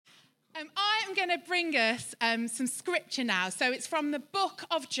I'm going to bring us some scripture now. So it's from the book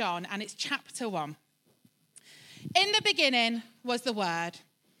of John, and it's chapter 1. In the beginning was the Word,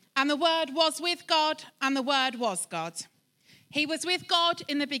 and the Word was with God, and the Word was God. He was with God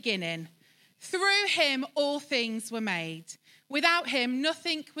in the beginning. Through him all things were made. Without him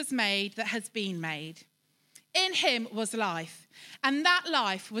nothing was made that has been made. In him was life, and that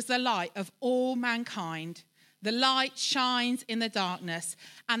life was the light of all mankind. The light shines in the darkness,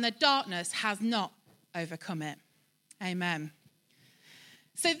 and the darkness has not overcome it. Amen.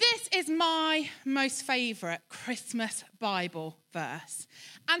 So this is my most favourite Christmas Bible verse.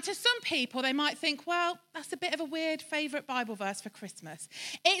 And to some people, they might think, well, that's a bit of a weird favourite Bible verse for Christmas.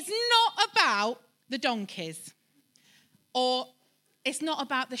 It's not about the donkeys, or it's not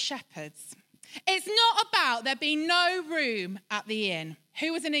about the shepherds. It's not about there being no room at the inn.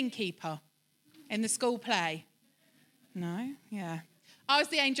 Who was an innkeeper in the school play? No? Yeah. I was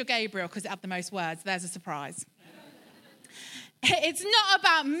the angel Gabriel because it had the most words. There's a surprise. It's not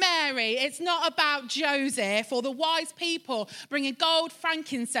about Mary. It's not about Joseph or the wise people bringing gold,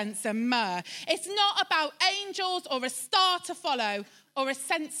 frankincense and myrrh. It's not about angels or a star to follow or a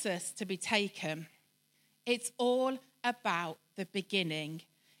census to be taken. It's all about the beginning.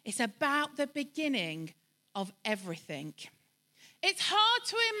 It's about the beginning of everything. It's hard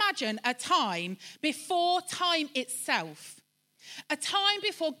to imagine a time before time itself, a time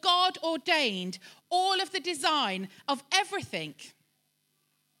before God ordained all of the design of everything,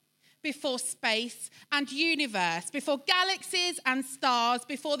 before space and universe, before galaxies and stars,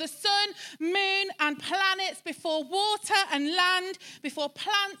 before the sun, moon and planets, before water and land, before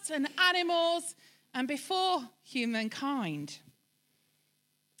plants and animals, and before humankind.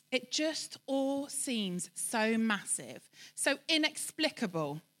 It just all seems so massive, so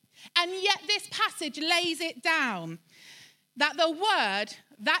inexplicable. And yet this passage lays it down that the word,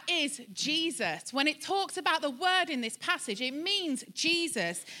 that is Jesus. When it talks about the word in this passage, it means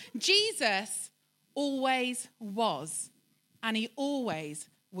Jesus. Jesus always was, and he always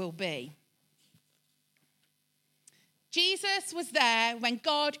will be. Jesus was there when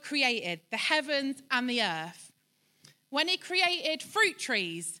God created the heavens and the earth. When he created fruit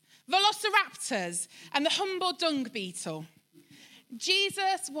trees, velociraptors, and the humble dung beetle.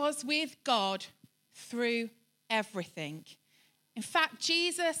 Jesus was with God through everything. In fact,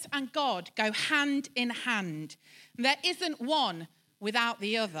 Jesus and God go hand in hand. There isn't one without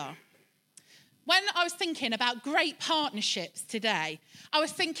the other. When I was thinking about great partnerships today, I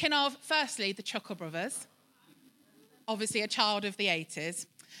was thinking of, firstly, the Chuckle Brothers, obviously a child of the 80s.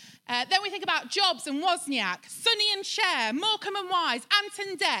 Then we think about Jobs and Wozniak, Sonny and Cher, Morecambe and Wise, Ant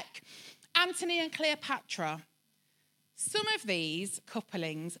and Dec, Anthony and Cleopatra. Some of these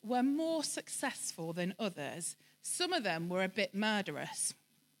couplings were more successful than others. Some of them were a bit murderous.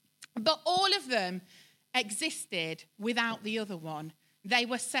 But all of them existed without the other one. They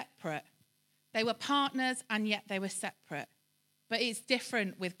were separate. They were partners, and yet they were separate. But it's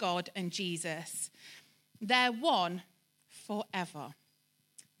different with God and Jesus. They're one forever,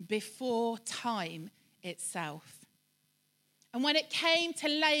 before time itself. And when it came to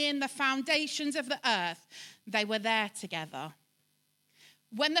laying the foundations of the earth, they were there together.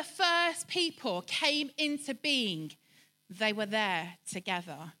 When the first people came into being, they were there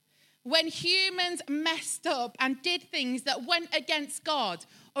together. When humans messed up and did things that went against God,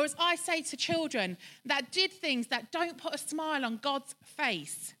 or as I say to children, that did things that don't put a smile on God's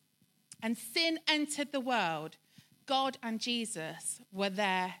face, and sin entered the world, God and Jesus were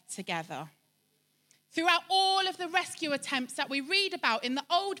there together. Throughout all of the rescue attempts that we read about in the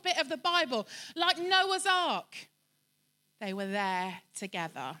old bit of the Bible, like Noah's Ark, they were there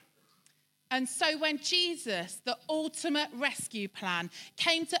together. And so when Jesus, the ultimate rescue plan,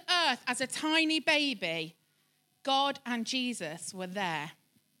 came to earth as a tiny baby, God and Jesus were there.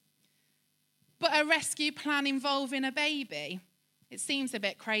 But a rescue plan involving a baby, it seems a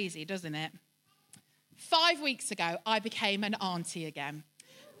bit crazy, doesn't it? 5 weeks ago, I became an auntie again.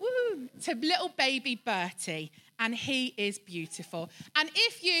 Woo! To little baby Bertie, and he is beautiful. And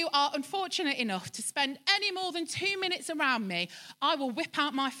if you are unfortunate enough to spend any more than 2 minutes around me, I will whip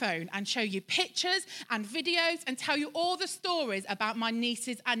out my phone and show you pictures and videos and tell you all the stories about my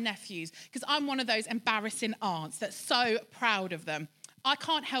nieces and nephews, because I'm one of those embarrassing aunts that's so proud of them. I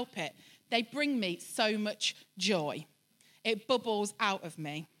can't help it. They bring me so much joy. It bubbles out of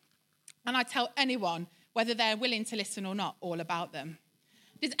me. And I tell anyone, whether they're willing to listen or not, all about them.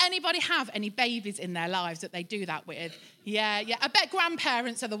 Does anybody have any babies in their lives that they do that with? Yeah. I bet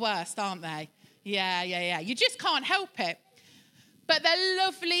grandparents are the worst, aren't they? Yeah. You just can't help it. But the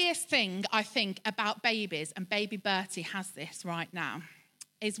loveliest thing, I think, about babies, and baby Bertie has this right now,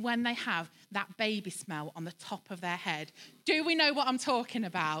 is when they have that baby smell on the top of their head. Do we know what I'm talking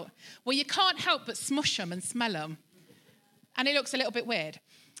about? Well, you can't help but smush them and smell them. And it looks a little bit weird.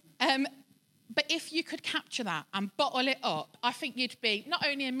 But if you could capture that and bottle it up, I think you'd be not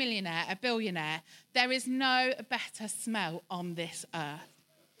only a millionaire, a billionaire. There is no better smell on this earth.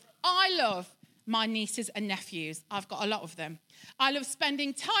 I love my nieces and nephews. I've got a lot of them. I love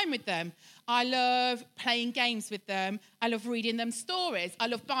spending time with them. I love playing games with them. I love reading them stories. I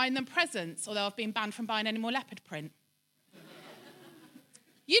love buying them presents, although I've been banned from buying any more leopard print.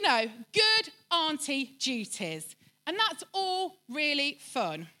 You know, good auntie duties. And that's all really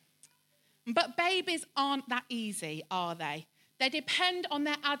fun. But babies aren't that easy, are they? They depend on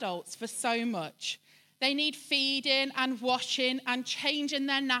their adults for so much. They need feeding and washing and changing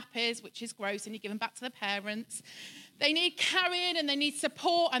their nappies, which is gross, and you give them back to the parents. They need carrying and they need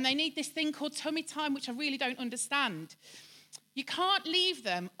support, and they need this thing called tummy time, which I really don't understand. You can't leave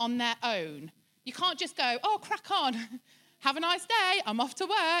them on their own. You can't just go, oh, crack on. Have a nice day. I'm off to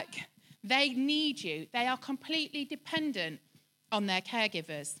work. They need you. They are completely dependent on their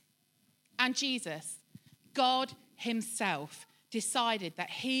caregivers. And Jesus, God himself, decided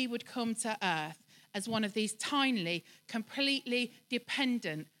that he would come to earth as one of these tiny, completely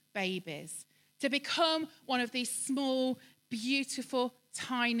dependent babies, to become one of these small, beautiful,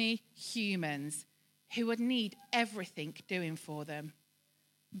 tiny humans who would need everything doing for them.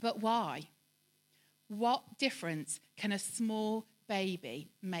 But why? What difference can a small baby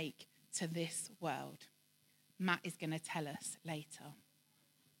make to this world? Matt is going to tell us later.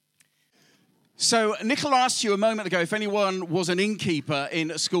 So Nicola asked you a moment ago if anyone was an innkeeper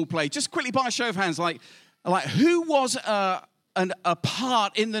in a school play. Just quickly by a show of hands, like who was a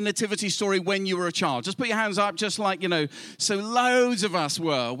part in the nativity story when you were a child? Just put your hands up, just like, so loads of us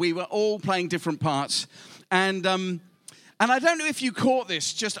were. We were all playing different parts. And I don't know if you caught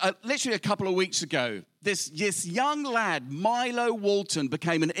this just literally a couple of weeks ago. This young lad, Milo Walton,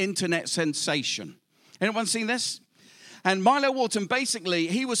 became an internet sensation. Anyone seen this? And Milo Walton, basically,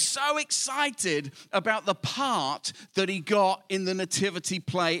 he was so excited about the part that he got in the nativity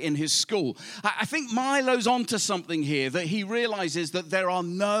play in his school. I think Milo's onto something here, that he realizes that there are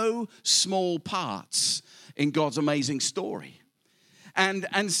no small parts in God's amazing story. And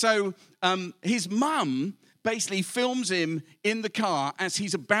so his mum basically films him in the car as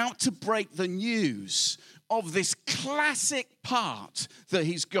he's about to break the news of this classic part that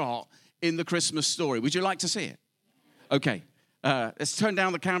he's got in the Christmas story. Would you like to see it? Okay, let's turn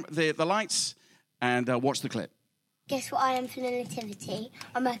down the lights and watch the clip. Guess what I am for the nativity?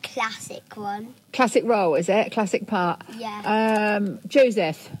 I'm a classic one. Classic role, is it? Classic part? Yeah.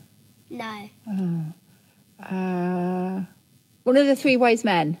 Joseph? No. One of the three wise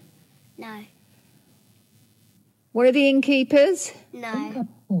men? No. One of the innkeepers? No.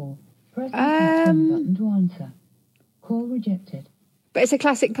 Press the button to answer. Call rejected. But it's a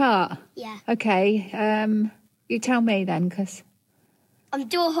classic part? Yeah. Okay, you tell me then, because... I'm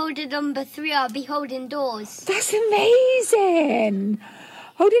door holder number 3. I'll be holding doors. That's amazing!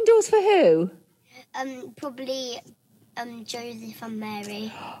 Holding doors for who? Probably Joseph and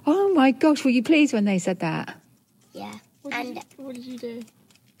Mary. Oh my gosh, were you pleased when they said that? Yeah. What did you do?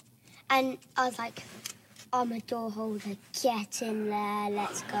 And I was like, I'm a door holder. Get in there.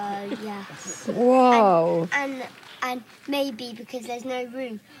 Let's go. Yeah. Whoa. And maybe because there's no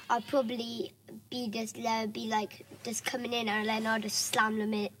room, I'll probably be just coming in, and then I'll just slam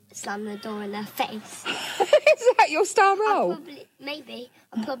the door in their face. Is that your star role?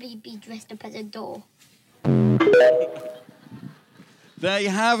 I'll probably be dressed up as a door. There you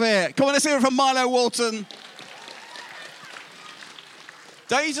have it. Come on, let's hear it from Milo Walton.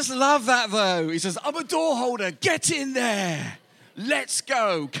 Don't you just love that, though? He says, I'm a door holder. Get in there. Let's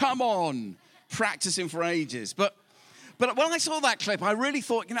go. Come on. Practicing for ages. But when I saw that clip, I really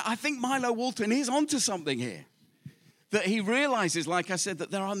thought, I think Milo Walton is onto something here. That he realizes, like I said, that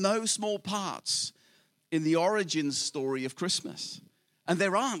there are no small parts in the origin story of Christmas. And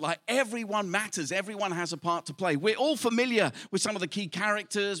there aren't. Everyone matters. Everyone has a part to play. We're all familiar with some of the key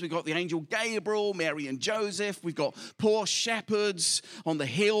characters. We've got the angel Gabriel, Mary and Joseph. We've got poor shepherds on the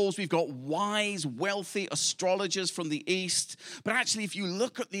hills. We've got wise, wealthy astrologers from the east. But actually, if you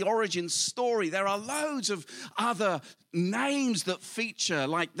look at the origin story, there are loads of other names that feature.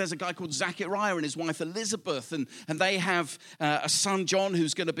 Like there's a guy called Zachariah and his wife Elizabeth, and they have a son John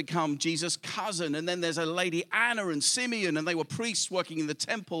who's going to become Jesus' cousin. And then there's a lady Anna and Simeon, and they were priests working in the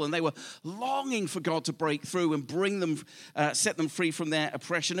temple, and they were longing for God to break through and bring them, set them free from their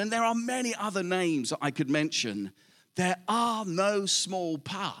oppression. And there are many other names that I could mention. There are no small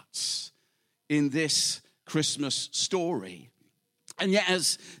parts in this Christmas story. And yet,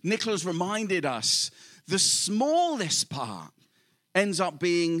 as Nicola's reminded us, the smallest part ends up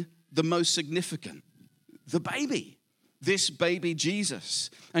being the most significant. The baby, this baby Jesus.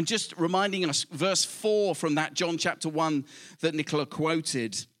 And just reminding us, verse 4 from that John chapter 1 that Nicola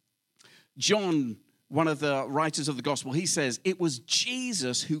quoted, John, one of the writers of the gospel, he says, it was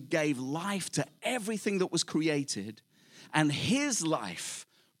Jesus who gave life to everything that was created, and his life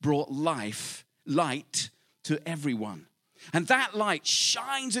brought light to everyone. And that light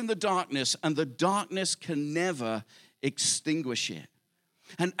shines in the darkness, and the darkness can never extinguish it.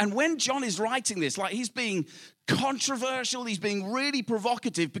 And when John is writing this, like, he's being controversial, he's being really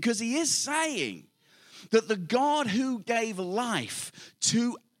provocative, because he is saying that the God who gave life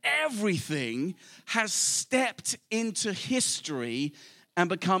to everything has stepped into history and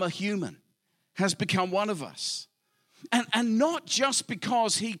become a human, has become one of us. And not just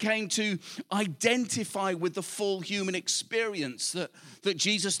because he came to identify with the full human experience, that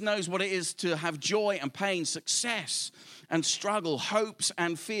Jesus knows what it is to have joy and pain, success and struggle, hopes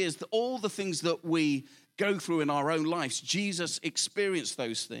and fears, all the things that we go through in our own lives. Jesus experienced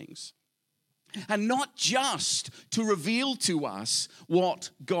those things. And not just to reveal to us what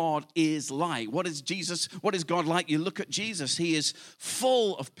God is like. What is God like? You look at Jesus, he is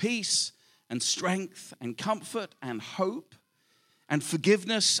full of peace and strength and comfort and hope and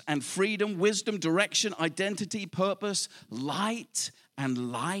forgiveness and freedom, wisdom, direction, identity, purpose, light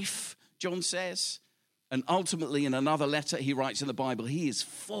and life, John says. And ultimately, in another letter he writes in the Bible, he is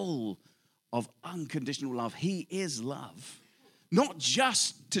full of unconditional love. He is love. Not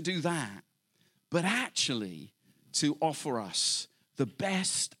just to do that, but actually to offer us the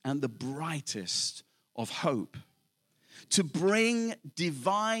best and the brightest of hope. To bring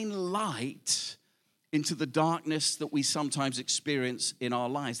divine light into the darkness that we sometimes experience in our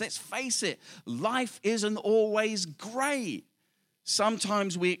lives. Let's face it, life isn't always great.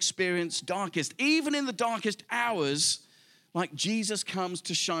 Sometimes we experience darkest, even in the darkest hours, like Jesus comes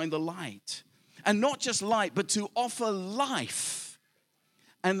to shine the light. And not just light, but to offer life.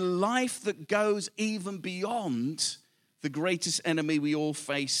 And life that goes even beyond the greatest enemy we all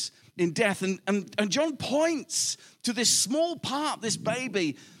face in death. And John points to this small part, this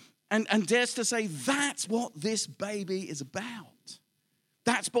baby, and dares to say that's what this baby is about.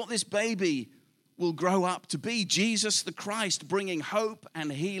 That's what this baby will grow up to be. Jesus the Christ, bringing hope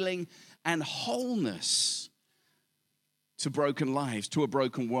and healing and wholeness to broken lives, to a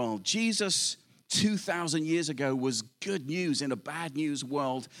broken world. Jesus 2,000 years ago was good news in a bad news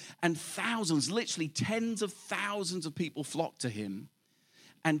world, and thousands, literally tens of thousands of people flocked to him.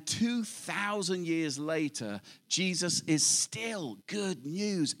 And 2,000 years later, Jesus is still good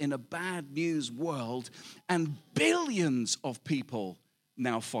news in a bad news world, and billions of people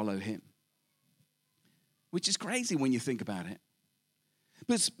now follow him. Which is crazy when you think about it.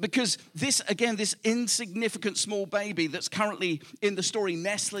 Because this insignificant small baby that's currently in the story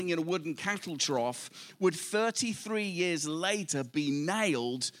nestling in a wooden cattle trough would 33 years later be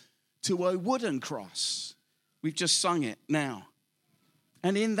nailed to a wooden cross. We've just sung it now.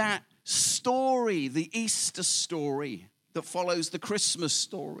 And in that story, the Easter story that follows the Christmas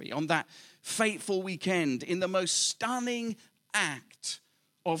story, on that fateful weekend, in the most stunning act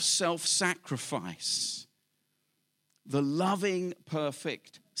of self-sacrifice, the loving,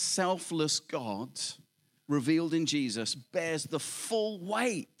 perfect, selfless God revealed in Jesus bears the full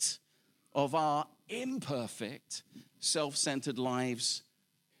weight of our imperfect, self-centered lives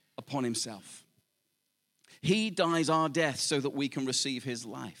upon himself. He dies our death so that we can receive his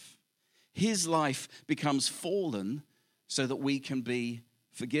life. His life becomes fallen so that we can be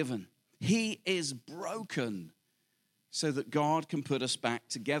forgiven. He is broken so that God can put us back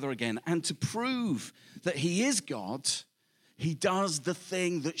together again. And to prove that he is God, he does the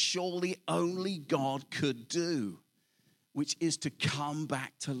thing that surely only God could do, which is to come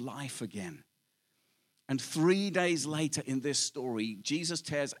back to life again. And 3 days later in this story, Jesus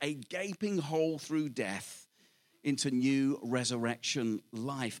tears a gaping hole through death into new resurrection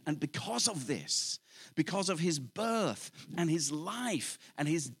life. And because of this, because of his birth and his life and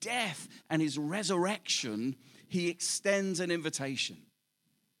his death and his resurrection, he extends an invitation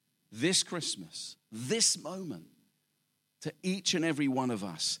this Christmas, this moment, to each and every one of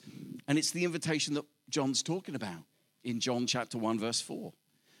us. And it's the invitation that John's talking about in John chapter 1, verse 4,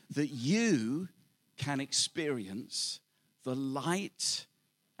 that you can experience the light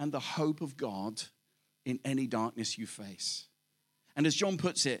and the hope of God in any darkness you face. And as John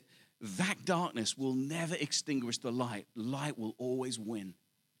puts it, that darkness will never extinguish the light. Light will always win.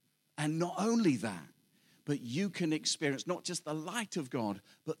 And not only that, but you can experience not just the light of God,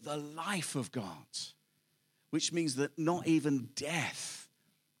 but the life of God, which means that not even death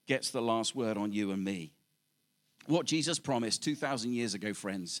gets the last word on you and me. What Jesus promised 2,000 years ago,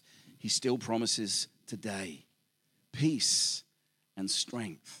 friends, he still promises today. Peace and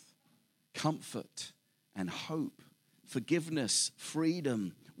strength, comfort and hope, forgiveness,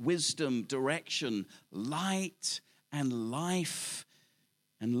 freedom, wisdom, direction, light and life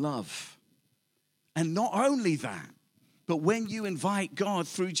and love. And not only that, but when you invite God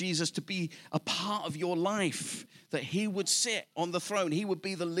through Jesus to be a part of your life, that he would sit on the throne, he would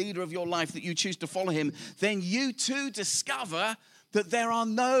be the leader of your life, that you choose to follow him, then you too discover that there are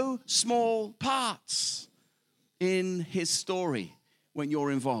no small parts in his story when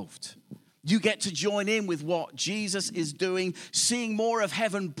you're involved. You get to join in with what Jesus is doing, seeing more of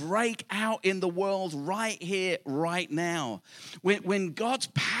heaven break out in the world right here, right now. When God's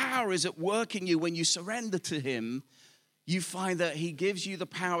power is at work in you, when you surrender to him, you find that he gives you the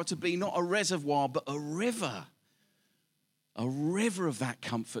power to be not a reservoir, but a river of that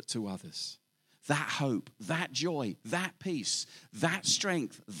comfort to others, that hope, that joy, that peace, that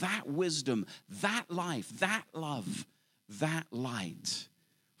strength, that wisdom, that life, that love, that light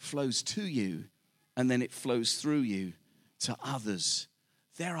flows to you, and then it flows through you to others.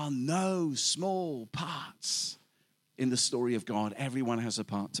 There are no small parts in the story of God. Everyone has a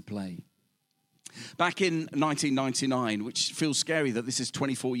part to play. Back in 1999, which feels scary that this is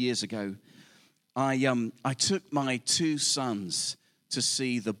 24 years ago, I took my two sons to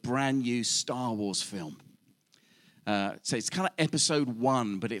see the brand new Star Wars film. So it's kind of episode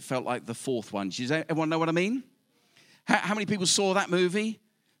 1, but it felt like the 4th one. Does everyone know what I mean? How many people saw that movie?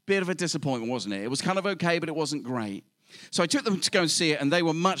 Bit of a disappointment, wasn't it? It was kind of okay, but it wasn't great. So I took them to go and see it, and they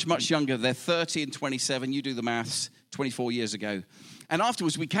were much, much younger. They're 30 and 27. You do the maths, 24 years ago. And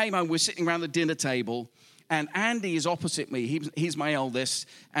afterwards, we came home. We're sitting around the dinner table, and Andy is opposite me. He's my eldest,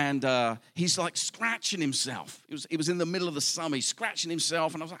 and he's like scratching himself. It was in the middle of the summer. He's scratching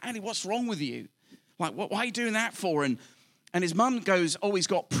himself, and I was like, Andy, what's wrong with you? Like, why are you doing that for? And his mum goes, oh, he's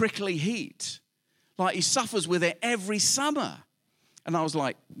got prickly heat. Like, he suffers with it every summer. And I was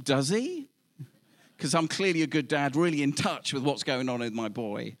like, does he? Because I'm clearly a good dad, really in touch with what's going on with my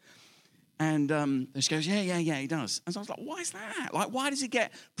boy. And she goes, yeah, he does. And so I was like, why is that? Like, why does he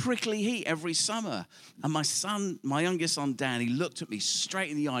get prickly heat every summer? And my youngest son, Dan, he looked at me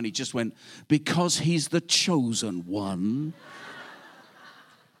straight in the eye and he just went, because he's the chosen one.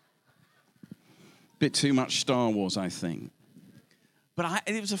 Bit too much Star Wars, I think. But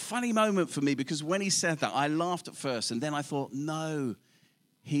it was a funny moment for me because when he said that, I laughed at first. And then I thought, no,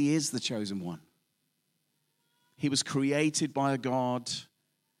 he is the chosen one. He was created by a God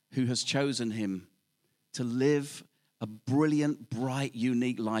who has chosen him to live a brilliant, bright,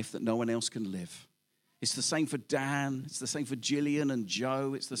 unique life that no one else can live. It's the same for Dan. It's the same for Gillian and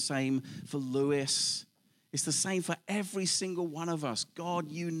Joe. It's the same for Lewis. It's the same for every single one of us. God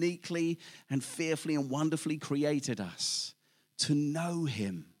uniquely and fearfully and wonderfully created us to know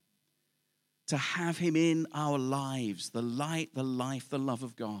him, to have him in our lives, the light, the life, the love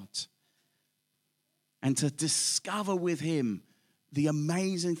of God, and to discover with him the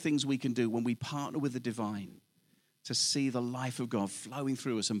amazing things we can do when we partner with the divine to see the life of God flowing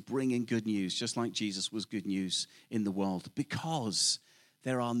through us and bringing good news, just like Jesus was good news in the world, because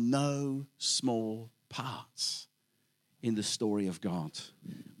there are no small parts in the story of God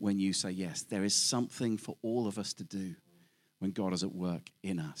when you say yes. There is something for all of us to do when God is at work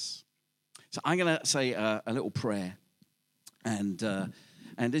in us. So I'm going to say a little prayer, and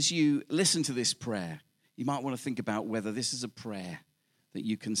as you listen to this prayer, you might want to think about whether this is a prayer that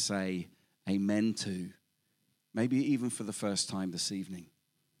you can say amen to, maybe even for the first time this evening.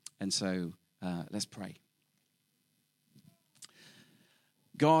 And so let's pray.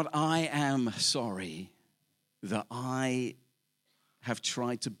 God, I am sorry that I have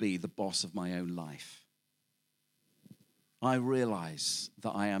tried to be the boss of my own life. I realize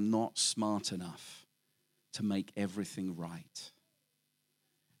that I am not smart enough to make everything right.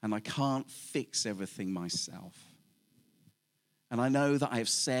 And I can't fix everything myself. And I know that I have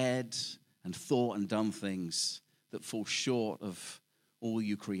said and thought and done things that fall short of all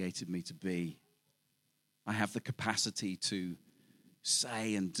you created me to be. I have the capacity to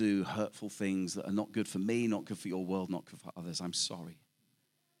say and do hurtful things that are not good for me, not good for your world, not good for others. I'm sorry.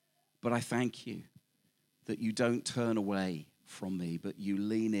 But I thank you that you don't turn away from me, but you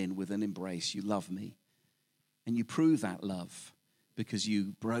lean in with an embrace. You love me. And you prove that love because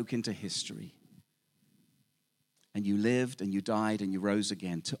you broke into history. And you lived and you died and you rose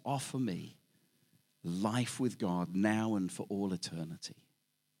again to offer me life with God now and for all eternity.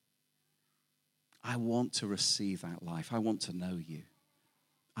 I want to receive that life. I want to know you.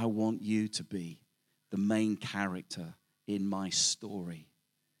 I want you to be the main character in my story,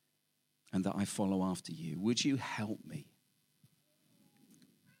 and that I follow after you. Would you help me?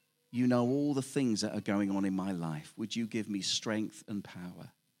 You know all the things that are going on in my life. Would you give me strength and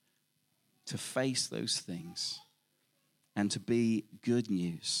power to face those things and to be good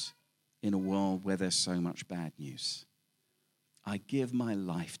news in a world where there's so much bad news? I give my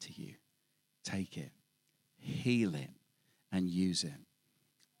life to you. Take it, heal it, and use it.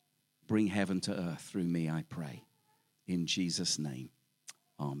 Bring heaven to earth through me, I pray. In Jesus' name,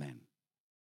 amen.